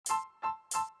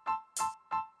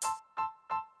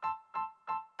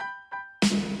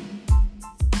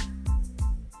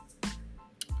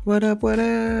What up? What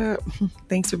up?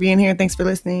 Thanks for being here. Thanks for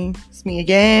listening. It's me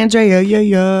again, Drea.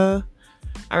 Yeah.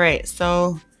 All right.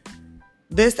 So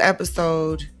this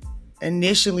episode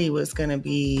initially was going to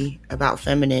be about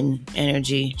feminine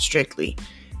energy strictly.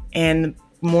 And the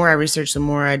more I researched, the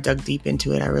more I dug deep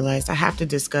into it, I realized I have to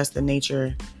discuss the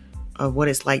nature of what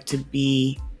it's like to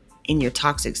be in your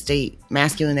toxic state,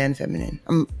 masculine and feminine.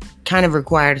 I'm kind of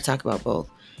required to talk about both.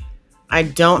 I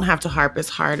don't have to harp as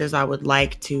hard as I would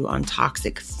like to on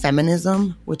toxic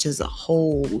feminism, which is a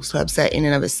whole subset in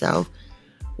and of itself.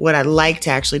 What I'd like to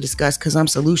actually discuss, because I'm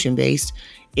solution-based,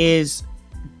 is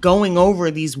going over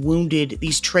these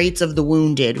traits of the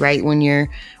wounded, right? When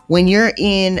you're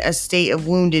in a state of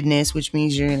woundedness, which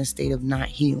means you're in a state of not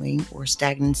healing or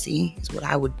stagnancy,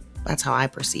 that's how I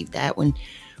perceive that. When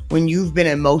you've been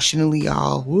emotionally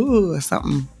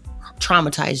something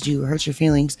traumatized you or hurt your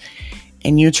feelings,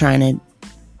 and you're trying to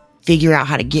figure out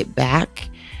how to get back,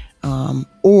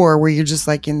 or where you're just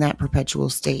like in that perpetual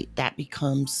state, that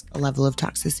becomes a level of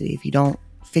toxicity. If you don't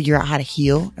figure out how to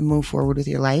heal and move forward with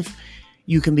your life,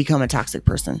 you can become a toxic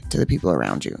person to the people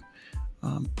around you.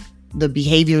 The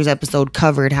behaviors episode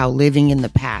covered how living in the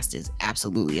past is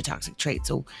absolutely a toxic trait.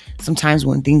 So sometimes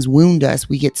when things wound us,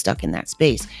 we get stuck in that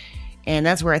space. And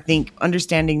that's where I think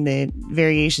understanding the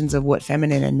variations of what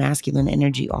feminine and masculine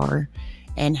energy are,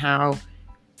 and how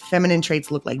feminine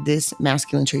traits look like this,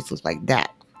 masculine traits look like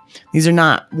that. These are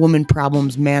not woman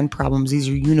problems, man problems. These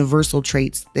are universal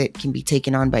traits that can be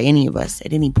taken on by any of us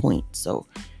at any point. So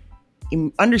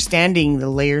understanding the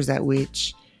layers at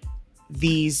which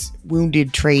these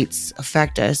wounded traits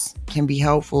affect us can be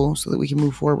helpful so that we can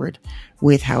move forward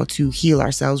with how to heal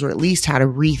ourselves, or at least how to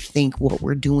rethink what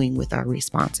we're doing with our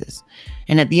responses.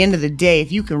 And at the end of the day,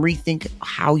 if you can rethink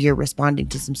how you're responding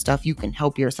to some stuff, you can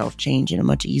help yourself change in a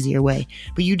much easier way.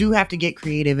 But you do have to get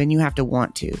creative, and you have to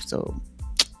want to. So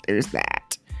there's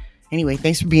that. Anyway,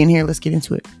 thanks for being here. Let's get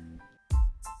into it.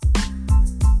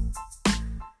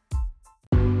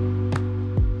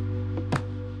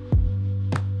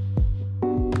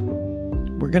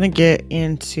 We're going to get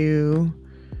into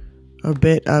a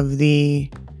bit of the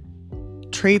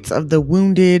traits of the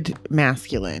wounded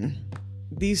masculine.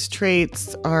 These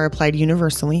traits are applied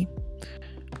universally,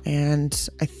 and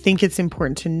I think it's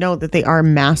important to note that they are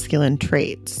masculine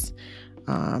traits.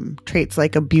 Traits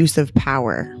like abusive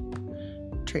power.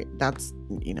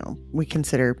 We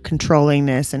consider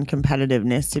controllingness and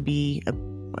competitiveness to be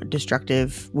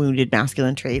destructive, wounded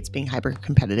masculine traits, being hyper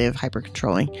competitive, hyper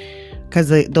controlling, because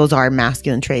those are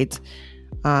masculine traits.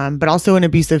 But also an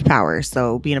abusive power.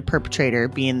 So being a perpetrator,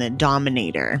 being the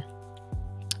dominator,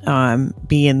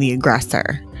 being the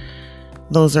aggressor.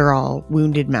 Those are all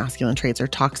wounded masculine traits or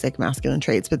toxic masculine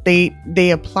traits, but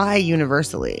they apply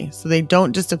universally. So they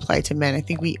don't just apply to men. I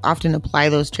think we often apply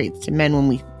those traits to men when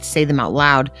we say them out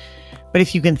loud. But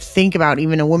if you can think about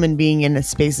even a woman being in a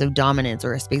space of dominance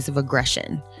or a space of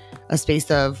aggression, a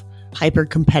space of hyper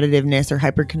competitiveness or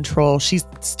hyper control, she's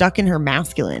stuck in her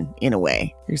masculine in a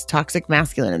way. There's toxic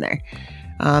masculine in there.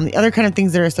 The other kind of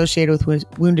things that are associated with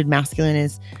wounded masculine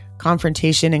is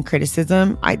confrontation and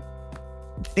criticism. I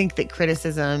think that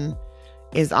criticism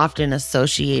is often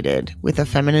associated with a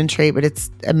feminine trait, but it's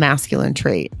a masculine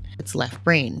trait. It's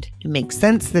left-brained. It makes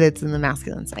sense that it's in the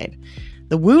masculine side.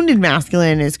 The wounded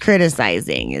masculine is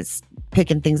criticizing, is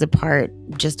picking things apart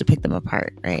just to pick them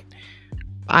apart, right?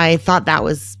 I thought that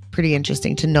was pretty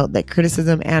interesting to note that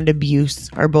criticism and abuse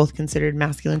are both considered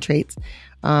masculine traits.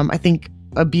 I think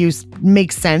abuse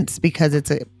makes sense because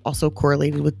it's also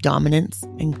correlated with dominance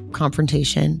and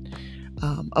confrontation.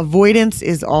 Avoidance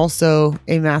is also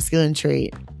a masculine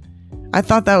trait. I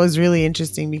thought that was really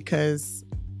interesting because,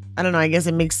 I don't know, I guess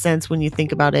it makes sense when you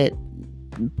think about it,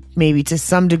 maybe to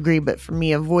some degree, but for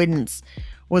me, avoidance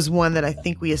was one that I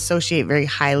think we associate very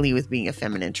highly with being a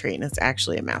feminine trait, and it's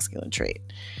actually a masculine trait.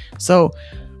 So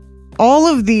all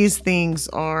of these things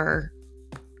are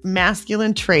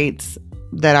masculine traits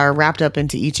that are wrapped up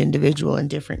into each individual in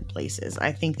different places.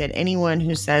 I think that anyone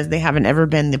who says they haven't ever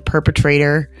been the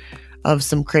perpetrator of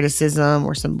some criticism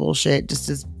or some bullshit just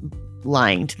is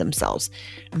lying to themselves.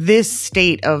 This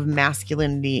state of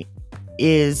masculinity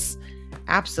is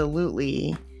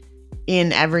absolutely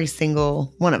in every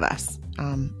single one of us,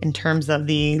 in terms of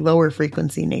the lower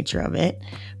frequency nature of it.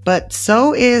 But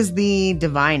so is the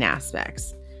divine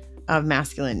aspects of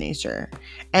masculine nature.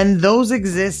 And those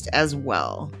exist as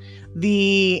well.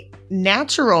 The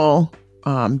natural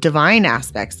divine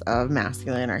aspects of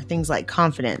masculine are things like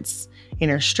confidence,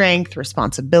 inner strength,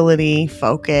 responsibility,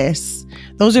 focus.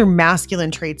 Those are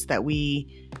masculine traits that we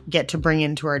get to bring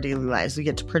into our daily lives. We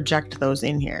get to project those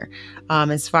in here,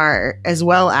 as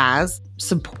well as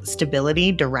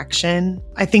stability, direction.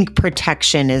 I think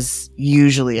protection is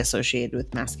usually associated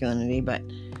with masculinity, but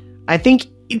I think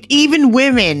even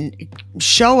women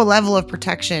show a level of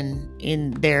protection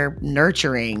in their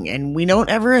nurturing, and we don't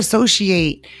ever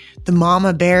associate the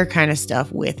mama bear kind of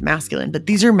stuff with masculine, but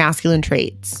these are masculine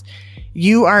traits.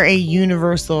 You are a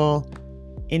universal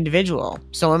individual.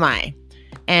 So am I.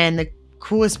 And the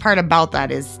coolest part about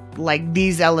that is like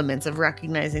these elements of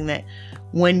recognizing that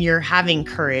when you're having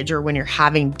courage or when you're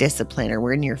having discipline or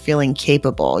when you're feeling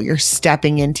capable, you're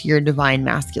stepping into your divine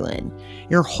masculine.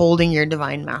 You're holding your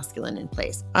divine masculine in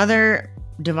place. Other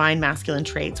divine masculine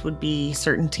traits would be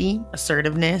certainty,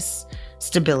 assertiveness,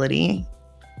 stability,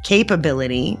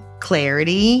 capability,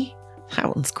 clarity.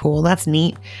 That one's cool. That's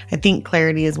neat. I think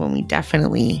clarity is one we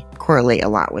definitely correlate a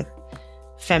lot with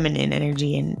feminine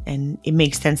energy, and it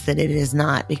makes sense that it is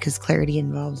not, because clarity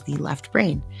involves the left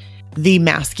brain. The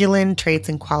masculine traits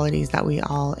and qualities that we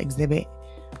all exhibit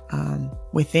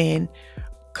within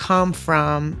come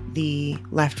from the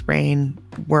left brain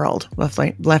world,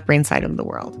 left brain side of the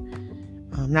world.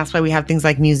 That's why we have things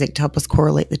like music to help us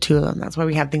correlate the two of them. That's why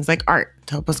we have things like art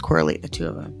to help us correlate the two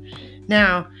of them.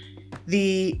 Now,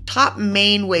 the top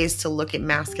main ways to look at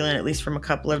masculine, at least from a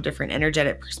couple of different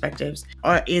energetic perspectives,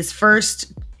 is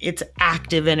first, it's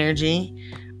active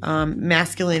energy.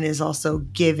 Masculine is also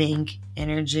giving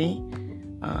energy.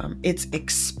 It's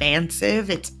expansive.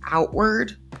 It's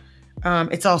outward.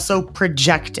 It's also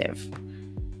projective.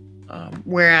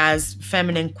 Whereas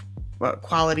feminine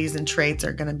qualities and traits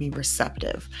are going to be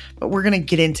receptive. But we're going to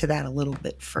get into that a little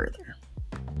bit further.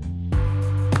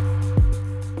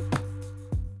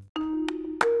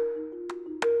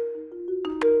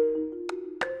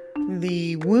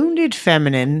 The wounded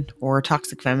feminine or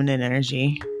toxic feminine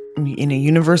energy in a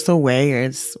universal way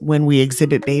is when we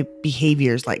exhibit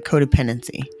behaviors like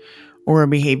codependency or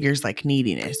behaviors like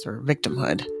neediness or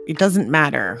victimhood. It doesn't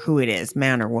matter who it is,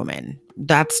 man or woman.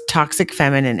 That's toxic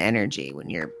feminine energy when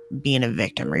you're being a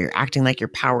victim or you're acting like you're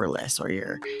powerless or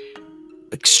you're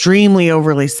extremely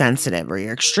overly sensitive or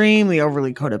you're extremely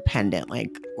overly codependent, like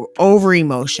over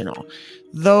emotional.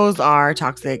 Those are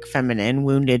toxic feminine,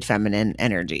 wounded feminine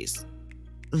energies.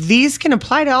 These can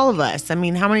apply to all of us. I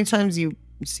mean, how many times you've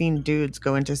seen dudes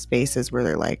go into spaces where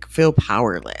they're like, feel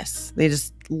powerless. They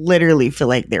just literally feel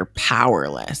like they're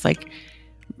powerless. Like,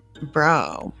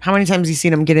 bro, how many times you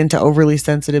seen them get into overly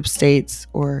sensitive states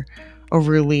or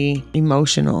overly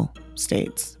emotional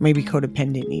states? Maybe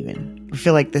codependent even. I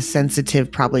feel like the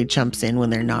sensitive probably jumps in when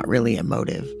they're not really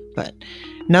emotive. But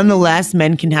nonetheless,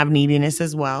 men can have neediness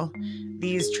as well.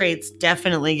 These traits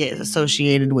definitely get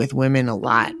associated with women a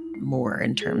lot more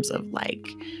in terms of like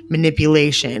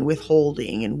manipulation,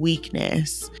 withholding, and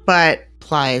weakness, but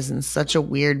applies in such a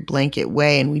weird blanket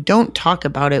way. And we don't talk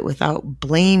about it without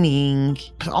blaming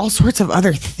all sorts of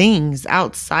other things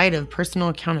outside of personal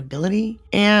accountability.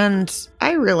 And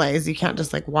I realize you can't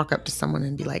just like walk up to someone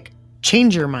and be like,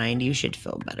 change your mind, you should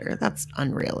feel better. That's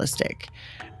unrealistic.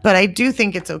 But I do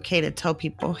think it's okay to tell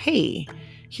people, hey,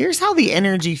 here's how the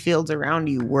energy fields around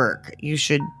you work. You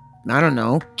should, I don't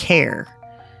know, care.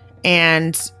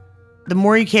 And the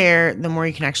more you care, the more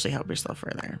you can actually help yourself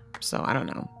further. So I don't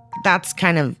know. That's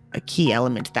kind of a key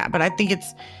element to that. But I think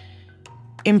it's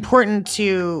important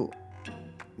to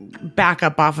back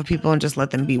up off of people and just let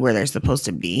them be where they're supposed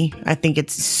to be. I think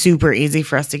it's super easy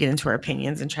for us to get into our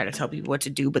opinions and try to tell people what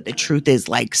to do. But the truth is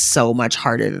like so much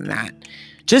harder than that.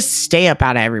 Just stay up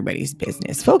out of everybody's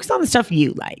business. Focus on the stuff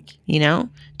you like, you know?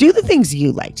 Do the things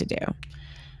you like to do.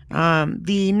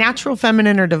 The natural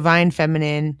feminine or divine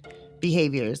feminine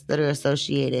behaviors that are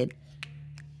associated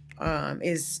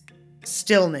is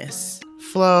stillness,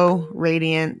 flow,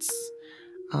 radiance,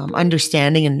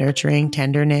 understanding and nurturing,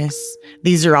 tenderness.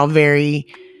 These are all very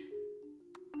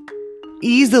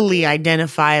easily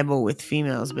identifiable with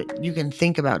females, but you can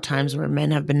think about times where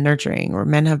men have been nurturing or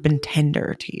men have been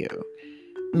tender to you.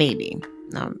 Maybe.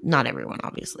 No, not everyone,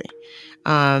 obviously.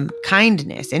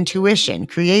 Kindness, intuition,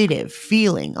 creative,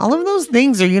 feeling. All of those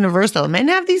things are universal. Men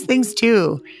have these things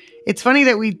too. It's funny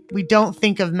that we don't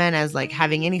think of men as like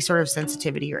having any sort of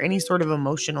sensitivity or any sort of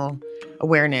emotional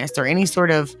awareness or any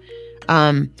sort of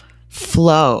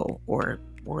flow or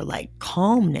like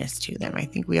calmness to them. I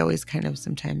think we always kind of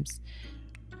sometimes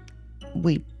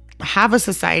we have a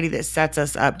society that sets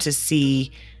us up to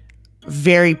see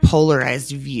very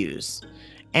polarized views.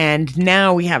 And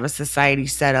now we have a society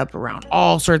set up around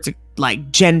all sorts of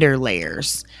like gender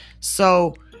layers.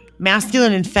 So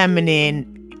masculine and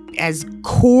feminine as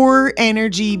core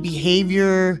energy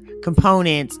behavior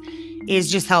components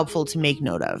is just helpful to make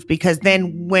note of, because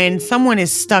then when someone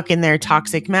is stuck in their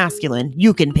toxic masculine,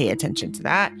 you can pay attention to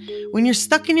that. When you're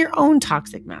stuck in your own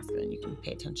toxic masculine, you can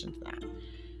pay attention to that.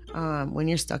 When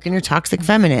you're stuck in your toxic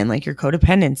feminine, like your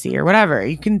codependency or whatever,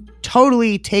 you can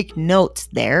totally take notes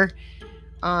there.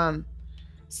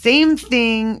 Same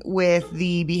thing with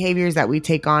the behaviors that we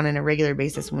take on a regular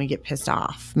basis when we get pissed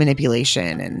off,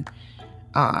 manipulation and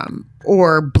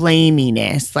or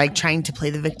blaminess, like trying to play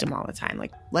the victim all the time.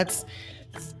 Like, let's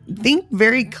think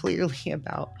very clearly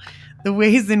about the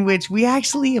ways in which we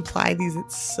actually apply these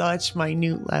at such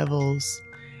minute levels,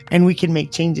 and we can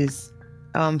make changes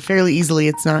fairly easily.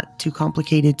 It's not too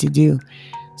complicated to do.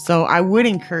 So I would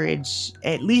encourage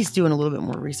at least doing a little bit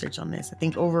more research on this. I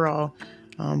think overall,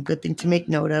 good thing to make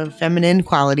note of, feminine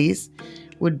qualities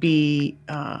would be,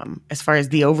 as far as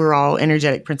the overall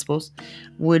energetic principles,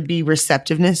 would be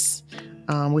receptiveness,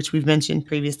 which we've mentioned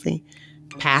previously,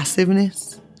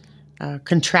 passiveness,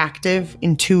 contractive,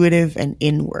 intuitive, and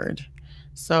inward.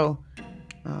 So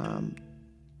when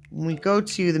we go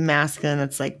to the masculine,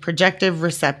 it's like projective,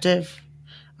 receptive,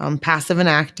 passive and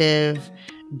active,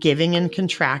 giving and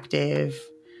contractive,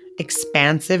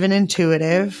 expansive and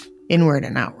intuitive, inward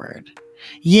and outward,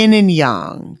 yin and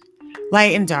yang,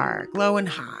 light and dark, low and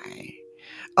high,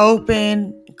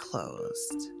 open and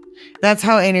closed. That's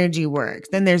how energy works.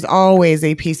 Then there's always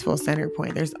a peaceful center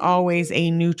point. There's always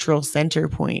a neutral center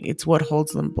point. It's what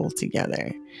holds them both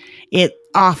together. It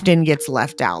often gets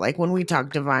left out. Like when we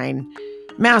talk divine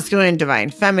masculine, divine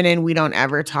feminine, we don't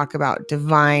ever talk about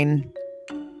divine.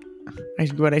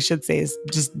 What I should say is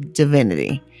just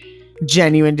divinity,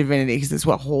 genuine divinity, because it's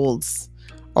what holds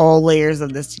all layers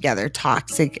of this together,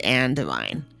 toxic and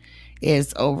divine.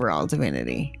 Is overall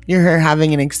divinity. You're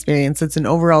having an experience. It's an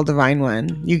overall divine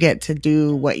one. You get to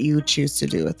do what you choose to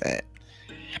do with it.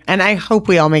 And I hope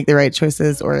we all make the right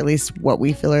choices, or at least what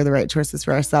we feel are the right choices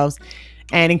for ourselves,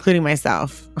 and including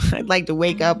myself. I'd like to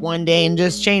wake up one day and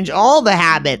just change all the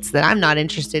habits that I'm not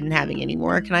interested in having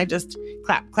anymore. Can I just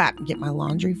clap and get my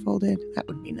laundry folded? That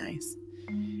would be nice.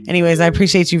 Anyways, I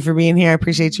appreciate you for being here. I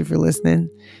appreciate you for listening.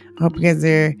 I hope you guys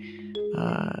are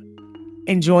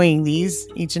enjoying these,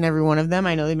 each and every one of them.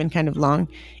 I know they've been kind of long.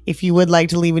 If you would like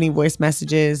to leave any voice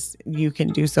messages, you can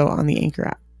do so on the Anchor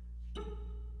app.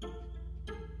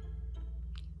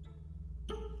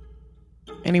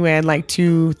 Anyway, I'd like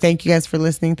to thank you guys for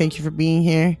listening. Thank you for being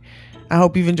here. I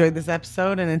hope you've enjoyed this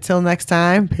episode, and until next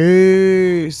time,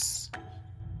 peace.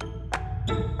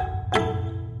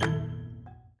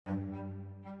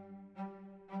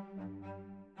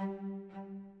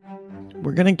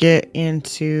 We're going to get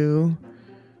into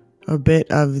a bit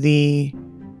of the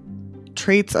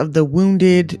traits of the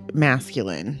wounded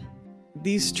masculine.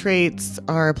 These traits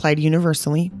are applied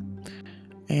universally,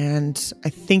 and I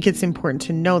think it's important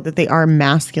to note that they are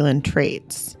masculine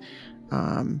traits.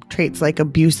 Traits like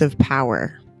abusive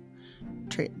power.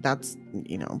 That's,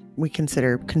 we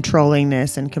consider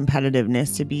controllingness and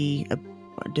competitiveness to be a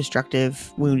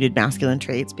destructive, wounded masculine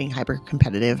traits, being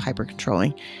hyper-competitive,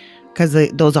 hyper-controlling, because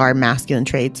those are masculine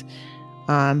traits.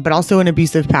 But also an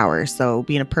abusive power. So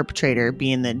being a perpetrator,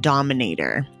 being the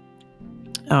dominator,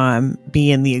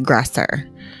 being the aggressor.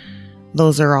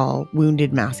 Those are all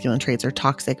wounded masculine traits or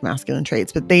toxic masculine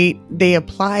traits, but they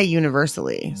apply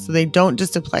universally. So they don't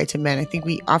just apply to men. I think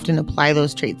we often apply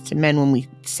those traits to men when we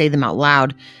say them out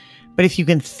loud. But if you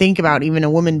can think about even a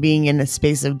woman being in a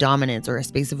space of dominance or a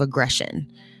space of aggression,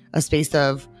 a space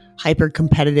of hyper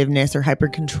competitiveness or hyper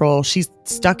control, she's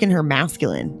stuck in her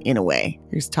masculine in a way.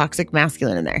 There's toxic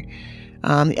masculine in there.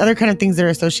 The other kind of things that are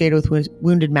associated with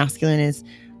wounded masculine is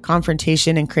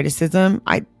confrontation and criticism.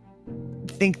 I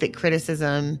think that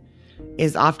criticism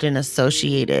is often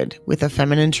associated with a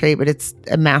feminine trait, but it's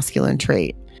a masculine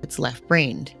trait. It's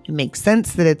left-brained. It makes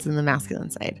sense that it's in the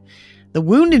masculine side. The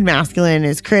wounded masculine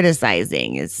is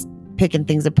criticizing, is picking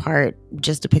things apart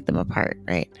just to pick them apart,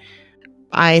 right?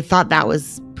 I thought that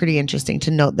was pretty interesting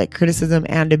to note that criticism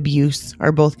and abuse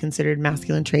are both considered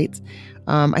masculine traits.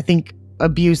 I think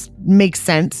abuse makes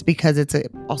sense because it's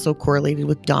also correlated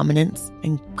with dominance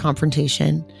and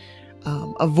confrontation.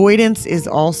 Avoidance is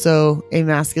also a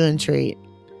masculine trait.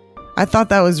 I thought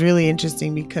that was really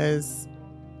interesting because,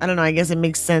 I don't know, I guess it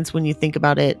makes sense when you think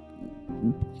about it,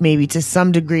 maybe to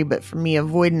some degree, but for me,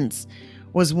 avoidance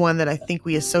was one that I think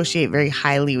we associate very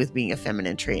highly with being a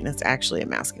feminine trait, and it's actually a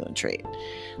masculine trait.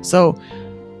 So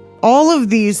all of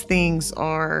these things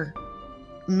are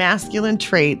masculine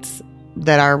traits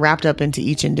that are wrapped up into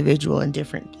each individual in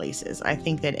different places. I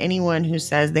think that anyone who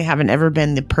says they haven't ever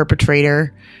been the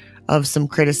perpetrator of some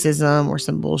criticism or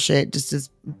some bullshit, just as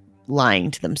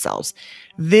lying to themselves.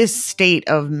 This state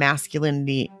of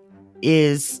masculinity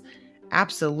is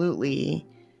absolutely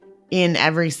in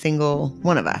every single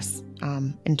one of us,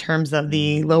 in terms of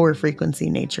the lower frequency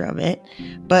nature of it.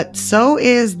 But so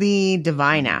is the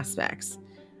divine aspects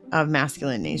of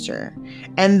masculine nature.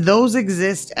 And those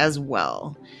exist as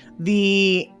well.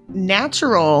 The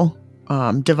natural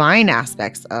divine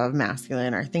aspects of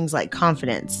masculine are things like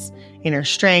confidence, inner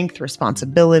strength,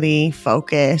 responsibility,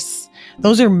 focus.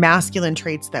 Those are masculine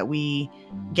traits that we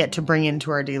get to bring into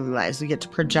our daily lives. We get to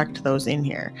project those in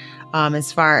here,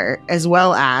 as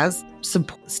well as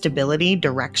stability,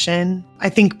 direction. I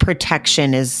think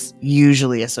protection is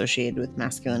usually associated with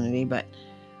masculinity, but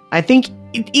I think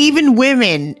even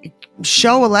women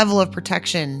show a level of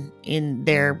protection in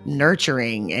their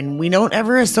nurturing, and we don't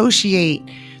ever associate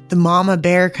the mama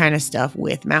bear kind of stuff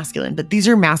with masculine, but these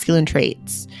are masculine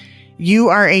traits. You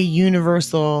are a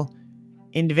universal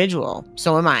individual.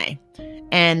 So am I.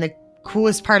 And the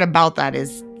coolest part about that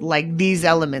is like these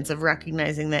elements of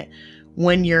recognizing that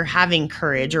when you're having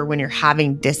courage or when you're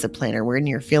having discipline or when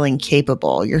you're feeling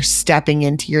capable, you're stepping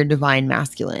into your divine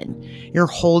masculine. You're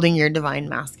holding your divine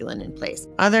masculine in place.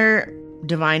 Other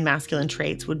divine masculine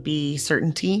traits would be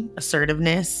certainty,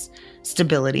 assertiveness,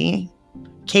 stability,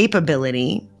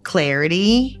 capability,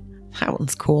 clarity. That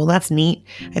one's cool. That's neat.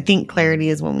 I think clarity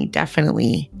is one we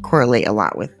definitely correlate a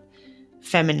lot with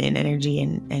feminine energy,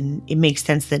 and it makes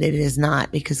sense that it is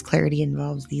not, because clarity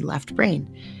involves the left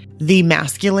brain. The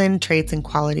masculine traits and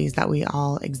qualities that we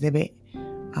all exhibit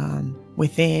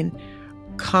within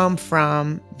come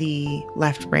from the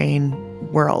left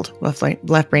brain world,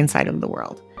 left brain side of the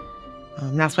world.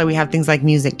 That's why we have things like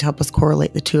music to help us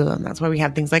correlate the two of them. That's why we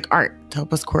have things like art to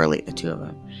help us correlate the two of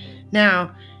them.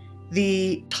 Now,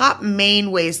 the top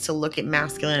main ways to look at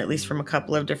masculine, at least from a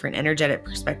couple of different energetic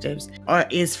perspectives,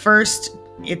 is first,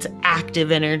 it's active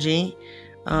energy.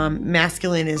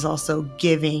 Masculine is also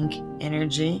giving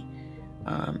energy.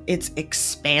 It's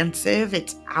expansive.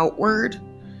 It's outward.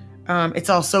 It's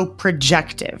also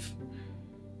projective.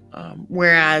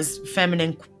 Whereas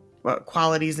feminine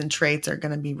qualities and traits are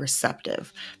going to be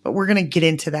receptive. But we're going to get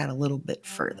into that a little bit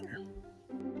further.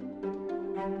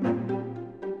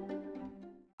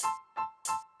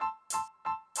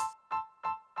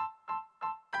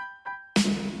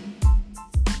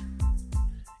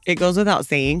 It goes without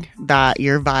saying that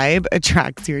your vibe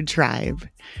attracts your tribe.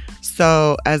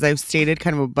 So as I've stated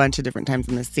kind of a bunch of different times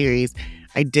in this series,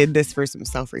 I did this for some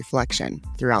self-reflection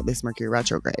throughout this Mercury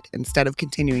retrograde. Instead of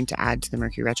continuing to add to the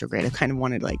Mercury retrograde, I kind of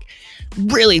wanted to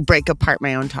really break apart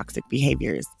my own toxic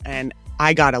behaviors. And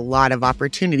I got a lot of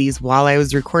opportunities while I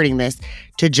was recording this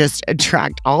to just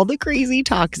attract all the crazy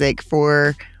toxic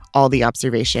for all the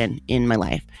observation in my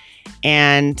life.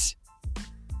 And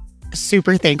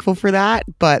super thankful for that.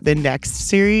 But the next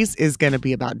series is going to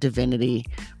be about divinity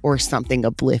or something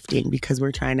uplifting, because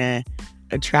we're trying to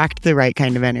attract the right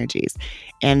kind of energies.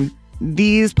 And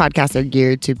these podcasts are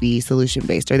geared to be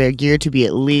solution-based, or they're geared to be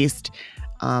at least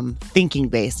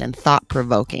thinking-based and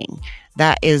thought-provoking.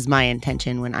 That is my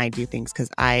intention when I do things, because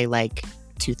I like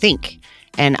to think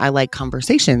and I like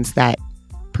conversations that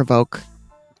provoke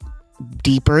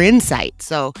deeper insight.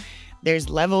 So there's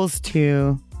levels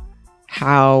to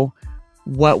how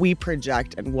what we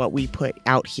project and what we put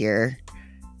out here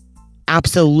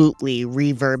absolutely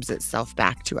reverbs itself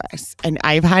back to us. And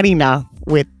I've had enough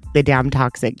with the damn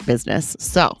toxic business.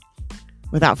 So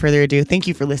without further ado, thank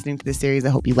you for listening to this series. I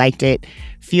hope you liked it.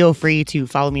 Feel free to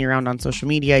follow me around on social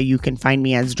media. You can find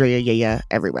me as Drea Yaya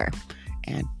everywhere.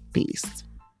 And peace.